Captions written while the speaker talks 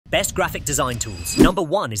Best graphic design tools. Number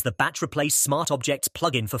 1 is the Batch Replace Smart Objects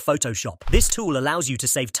plugin for Photoshop. This tool allows you to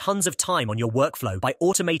save tons of time on your workflow by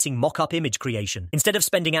automating mock-up image creation. Instead of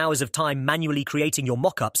spending hours of time manually creating your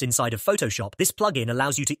mock-ups inside of Photoshop, this plugin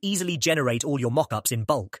allows you to easily generate all your mock-ups in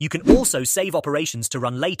bulk. You can also save operations to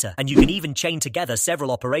run later, and you can even chain together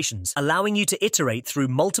several operations, allowing you to iterate through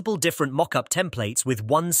multiple different mock-up templates with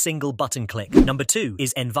one single button click. Number 2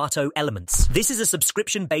 is Envato Elements. This is a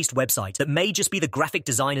subscription-based website that may just be the graphic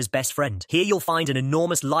designer's best friend. Here you'll find an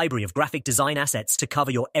enormous library of graphic design assets to cover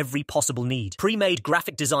your every possible need. Pre-made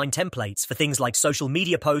graphic design templates for things like social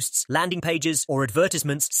media posts, landing pages, or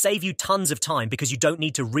advertisements save you tons of time because you don't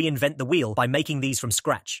need to reinvent the wheel by making these from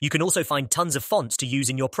scratch. You can also find tons of fonts to use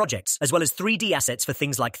in your projects, as well as 3D assets for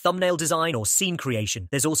things like thumbnail design or scene creation.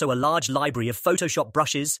 There's also a large library of Photoshop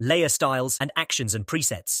brushes, layer styles, and actions and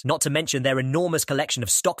presets. Not to mention their enormous collection of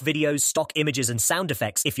stock videos, stock images, and sound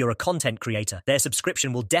effects if you're a content creator. Their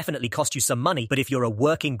subscription will definitely cost you some money, but if you're a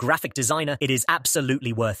working graphic designer, it is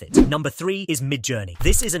absolutely worth it. Number 3 is Midjourney.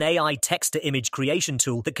 This is an AI text-to-image creation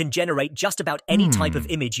tool that can generate just about any type of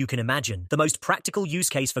image you can imagine. The most practical use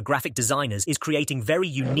case for graphic designers is creating very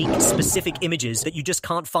unique, specific images that you just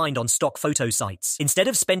can't find on stock photo sites. Instead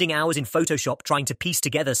of spending hours in Photoshop trying to piece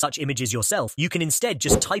together such images yourself, you can instead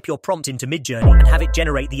just type your prompt into Midjourney and have it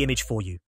generate the image for you.